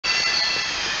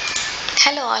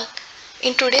Hello all.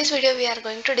 In today's video we are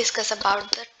going to discuss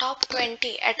about the top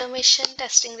 20 automation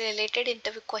testing related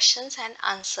interview questions and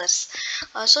answers.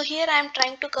 So here I am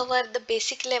trying to cover the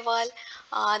basic level,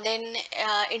 then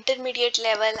intermediate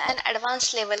level and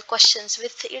advanced level questions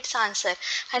with its answer,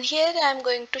 and here I am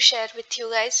going to share with you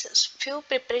guys few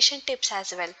preparation tips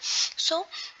as well. So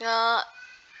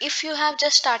if you have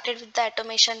just started with the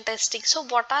automation testing, so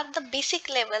what are the basic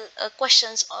level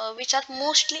questions which are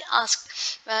mostly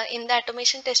asked in the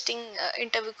automation testing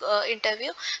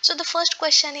interview. So the first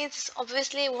question is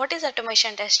obviously, what is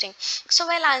automation testing? So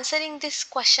while answering this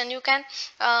question, you can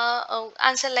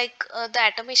answer like the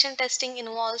automation testing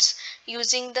involves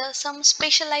using the some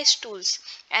specialized tools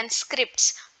and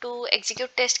scripts to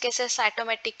execute test cases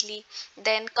automatically,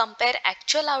 then compare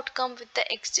actual outcome with the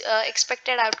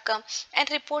expected outcome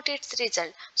and report its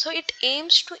result. So it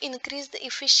aims to increase the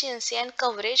efficiency and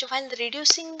coverage while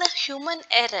reducing the human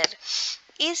error.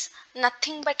 Is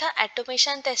nothing but a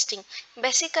automation testing.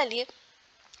 Basically,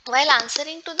 while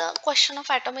answering to the question of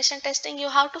automation testing, you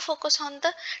have to focus on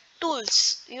the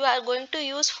tools you are going to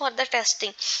use for the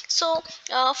testing. So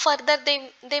further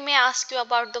they may ask you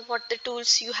about the what the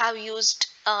tools you have used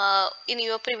in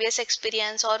your previous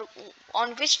experience, or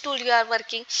on which tool you are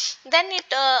working. Then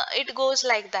it goes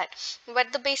like that,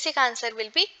 but the basic answer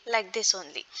will be like this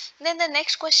only. Then the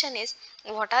next question is,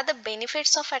 what are the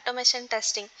benefits of automation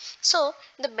testing? So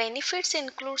the benefits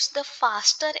includes the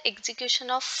faster execution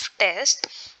of test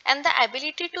and the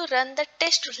ability to run the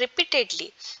test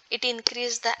repeatedly. It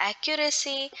increases the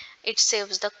accuracy, it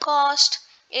saves the cost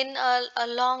in a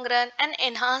long run, and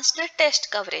enhance the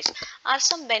test coverage are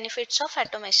some benefits of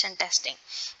automation testing.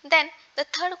 Then the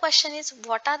third question is,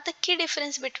 what are the key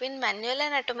difference between manual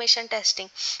and automation testing?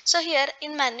 So here,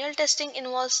 in manual testing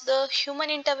involves the human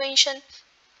intervention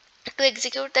to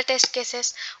execute the test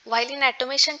cases, while in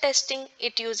automation testing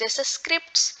it uses the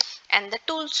scripts and the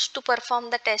tools to perform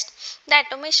the test. The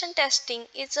automation testing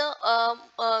is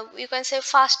you can say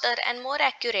faster and more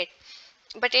accurate,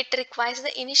 but it requires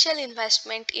the initial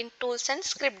investment in tools and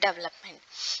script development.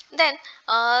 Then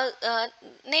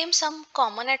name some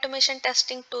common automation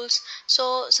testing tools.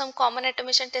 So some common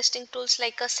automation testing tools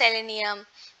like a Selenium,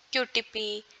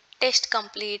 qtp, test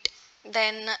complete,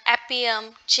 then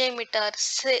appium, jmeter,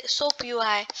 soap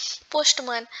ui,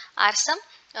 postman are some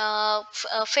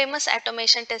famous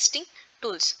automation testing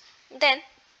tools. Then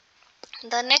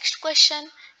the next question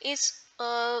is,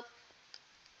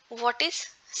 what is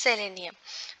selenium?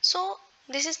 So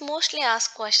this is mostly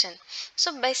asked question.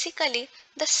 So basically,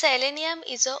 the selenium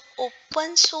is a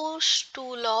open source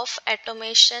tool of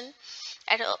automation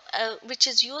which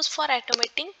is used for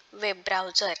automating web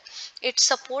browser. It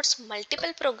supports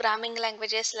multiple programming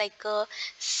languages like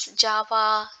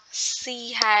java,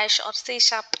 c hash or c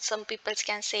sharp, some people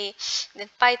can say, then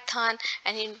python,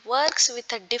 and it works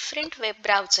with a different web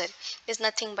browser. Is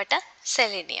nothing but a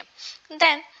selenium.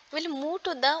 Then we'll move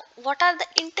to the what are the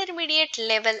intermediate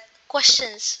level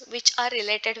questions which are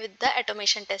related with the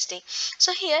automation testing.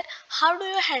 So here, how do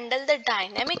you handle the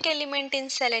dynamic element in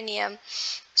selenium?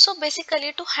 So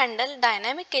basically, to handle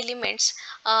dynamic elements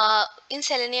in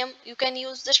selenium, you can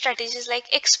use the strategies like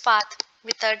xpath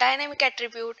with a dynamic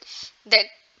attribute, then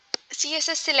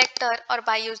css selector, or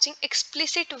by using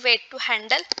explicit wait to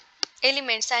handle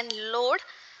elements and load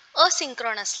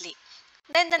asynchronously.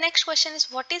 Then the next question is,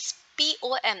 what is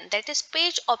POM? That is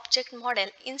page object model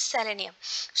in Selenium.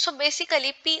 So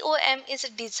basically, POM is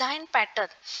a design pattern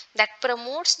that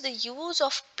promotes the use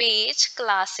of page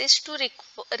classes to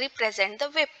represent the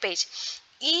web page.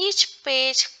 Each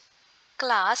page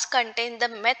class contains the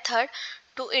method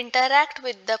to interact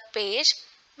with the page,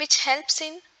 which helps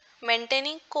in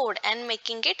maintaining code and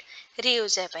making it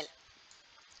reusable.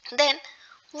 Then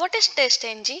what is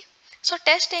TestNG? So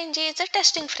TestNG is a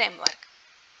testing framework.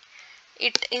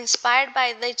 It inspired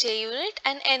by the JUnit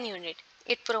and NUnit.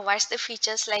 It provides the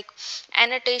features like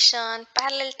annotation,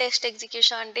 parallel test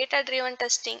execution, data-driven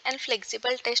testing, and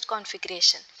flexible test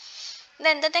configuration.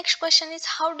 Then the next question is,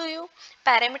 how do you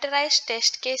parameterize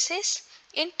test cases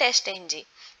in TestNG?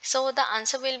 So the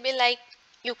answer will be like,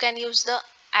 you can use the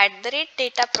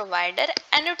 @data provider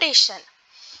annotation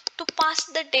to pass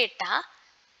the data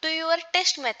to your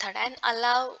test method and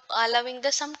allowing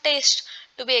the some test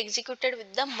to be executed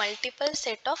with the multiple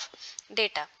set of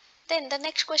data. Then the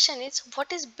next question is,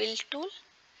 what is build tool,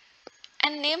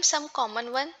 and name some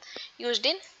common one used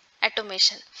in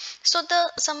automation. So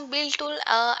the some build tool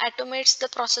automates the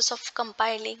process of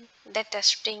compiling, the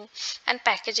testing, and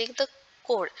packaging the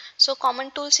code. So common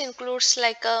tools includes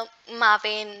like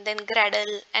Maven, then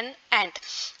Gradle and Ant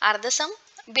are the some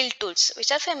build tools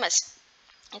which are famous.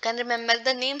 You can remember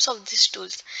the names of these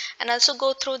tools and also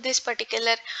go through these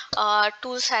particular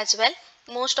tools as well.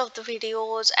 Most of the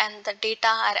videos and the data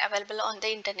are available on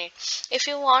the internet. If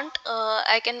you want,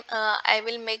 I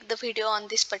will make the video on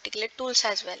this particular tools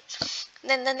as well.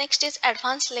 Then the next is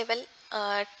advanced level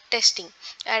testing.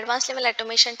 Advanced level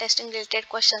automation testing related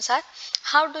questions are: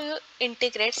 how do you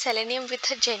integrate Selenium with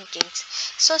Jenkins?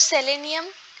 So Selenium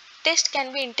test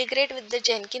can be integrated with the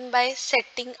Jenkins by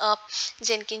setting up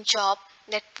Jenkins job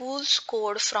that pulls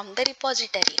code from the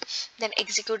repository, then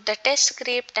execute the test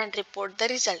script and report the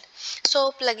result.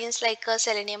 So plugins like a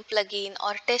Selenium plugin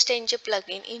or TestNG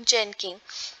plugin in Jenkins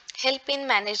help in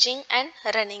managing and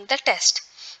running the test.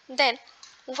 Then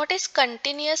what is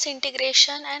continuous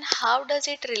integration and how does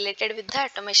it related with the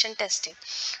automation testing?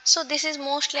 So this is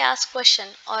mostly asked question,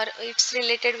 or it's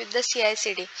related with the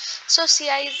CI/CD. So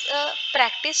CI is a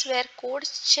practice where code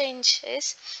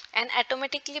changes and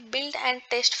automatically build and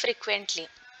test frequently.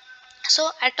 So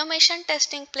automation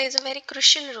testing plays a very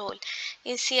crucial role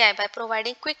in CI by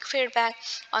providing quick feedback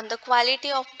on the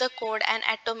quality of the code and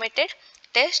automated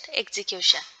test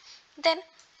execution. Then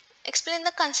explain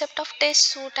the concept of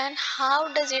test suite and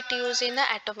how does it use in the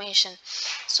automation.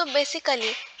 So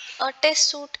basically a test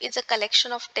suite is a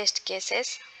collection of test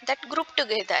cases that group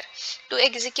together to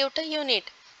execute a unit.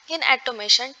 In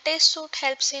automation, test suite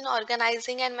helps in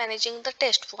organizing and managing the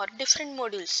test for different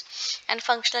modules and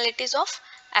functionalities of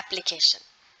application.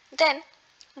 Then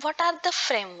what are the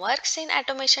frameworks in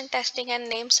automation testing and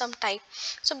name some type?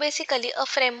 So basically a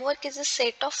framework is a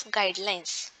set of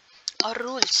guidelines or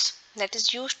rules that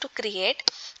is used to create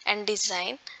and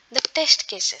design the test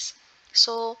cases.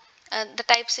 So the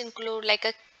types include like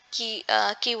a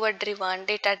keyword driven,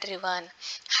 data driven,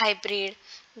 hybrid,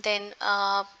 then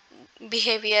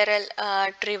behavioral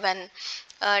driven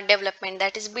development,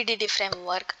 that is BDD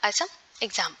framework are some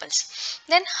examples.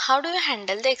 Then how do you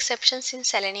handle the exceptions in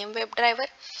Selenium WebDriver?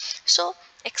 So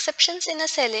exceptions in a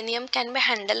Selenium can be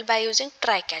handled by using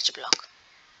try catch block.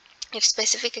 If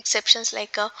specific exceptions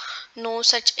like a no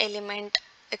such element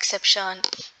exception,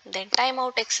 then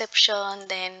timeout exception,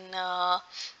 then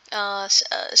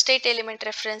state element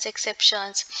reference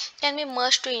exceptions can be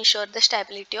merged to ensure the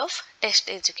stability of test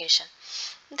execution.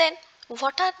 Then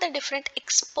what are the different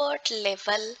expert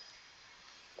level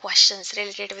questions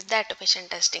related with the automation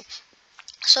testing?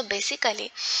 So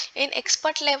basically in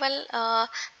expert level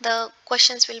the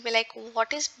questions will be like,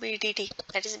 what is BDD,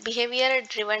 that is behavior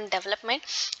driven development,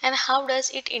 and how does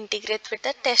it integrate with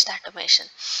the test automation?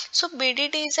 So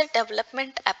BDD is a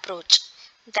development approach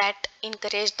that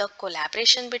encourage the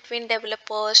collaboration between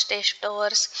developers,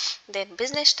 testers, then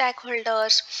business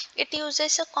stakeholders. It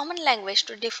uses a common language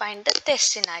to define the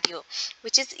test scenario,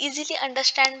 which is easily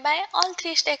understood by all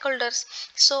three stakeholders.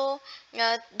 So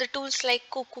the tools like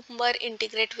Cucumber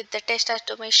integrate with the test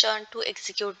automation to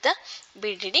execute the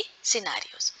BDD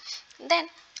scenarios. Then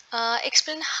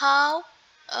explain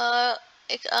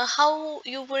uh, how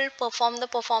you will perform the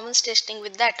performance testing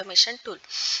with the automation tool.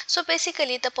 So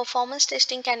basically the performance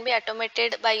testing can be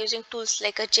automated by using tools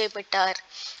like a JMeter,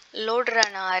 load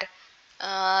runner.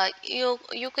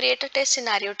 You create a test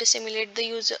scenario to simulate the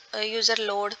user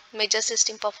load, measure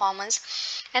system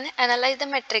performance, and analyze the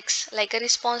metrics like a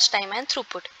response time and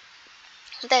throughput.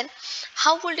 Then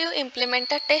how would you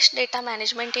implement a test data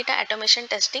management in an automation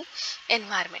testing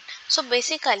environment? So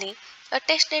basically a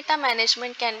test data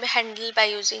management can be handled by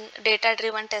using data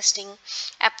driven testing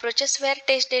approaches where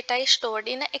test data is stored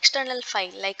in an external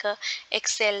file like a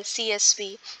Excel,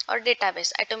 CSV, or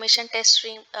database. Automation test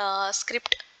stream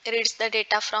script reads the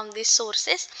data from these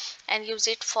sources and use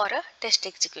it for a test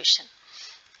execution.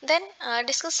 Then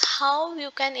discuss how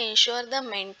you can ensure the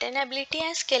maintainability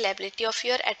and scalability of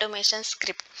your automation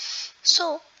script.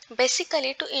 So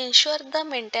basically to ensure the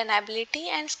maintainability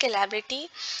and scalability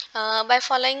by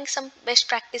following some best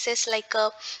practices like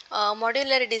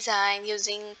modular design,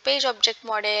 using page object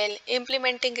model,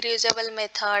 implementing reusable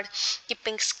method,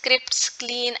 keeping scripts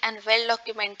clean and well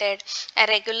documented, and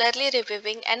regularly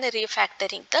reviewing and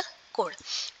refactoring the code.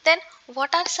 Then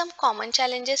what are some common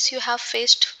challenges you have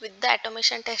faced with the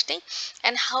automation testing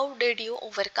and how did you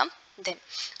overcome them?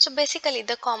 So basically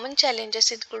the common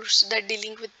challenges includes the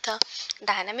dealing with the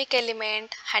dynamic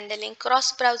element, handling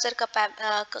cross browser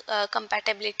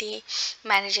compatibility,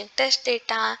 managing test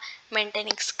data,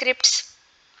 maintaining scripts.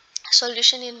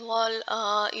 Solution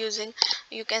involve using,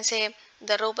 you can say,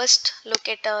 the robust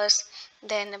locators,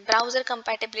 then browser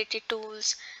compatibility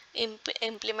tools,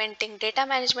 implementing data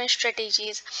management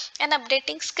strategies, and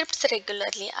updating scripts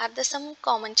regularly are the some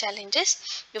common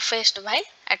challenges you faced while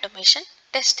automation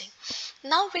testing.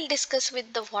 Now we'll discuss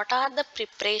with the what are the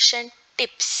preparation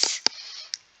tips.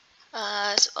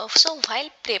 So while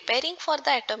preparing for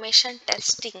the automation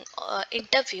testing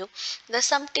interview, there's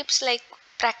some tips like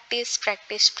practice,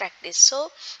 practice, practice.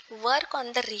 So work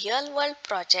on the real world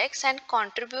projects and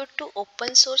contribute to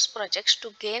open source projects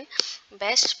to gain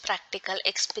best practical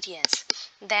experience.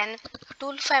 Then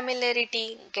tool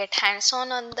familiarity, get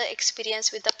hands-on on the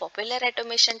experience with the popular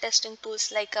automation testing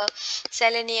tools like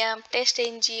Selenium,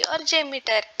 TestNG or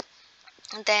JMeter.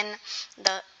 Then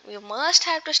you must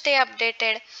have to stay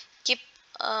updated, keep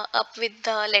up with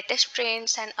the latest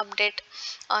trends and update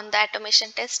on the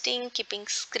automation testing, keeping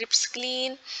scripts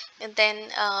clean. And then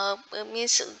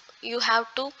means you have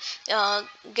to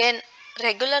gain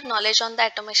regular knowledge on the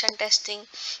automation testing,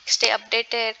 stay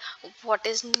updated what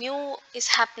is new is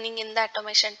happening in the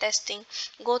automation testing,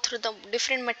 go through the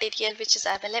different material which is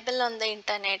available on the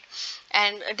internet,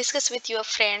 and discuss with your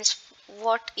friends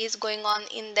what is going on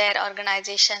in their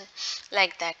organization,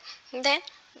 like that. Then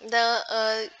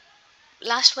the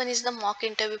last one is the mock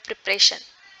interview preparation.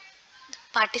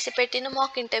 Participate in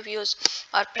mock interviews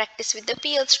or practice with the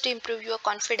peers to improve your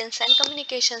confidence and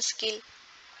communication skill.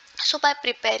 So by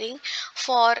preparing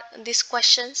for these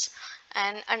questions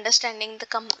and understanding the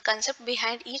concept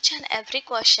behind each and every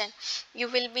question, you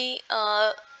will be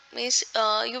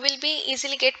you will be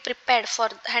easily get prepared for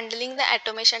handling the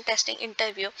automation testing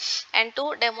interview and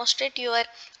to demonstrate your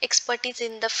expertise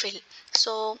in the field.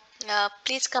 So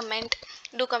please comment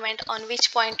on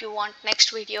which point you want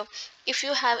next video. If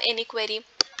you have any query,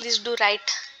 please do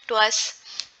write to us.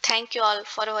 Thank you all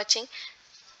for watching.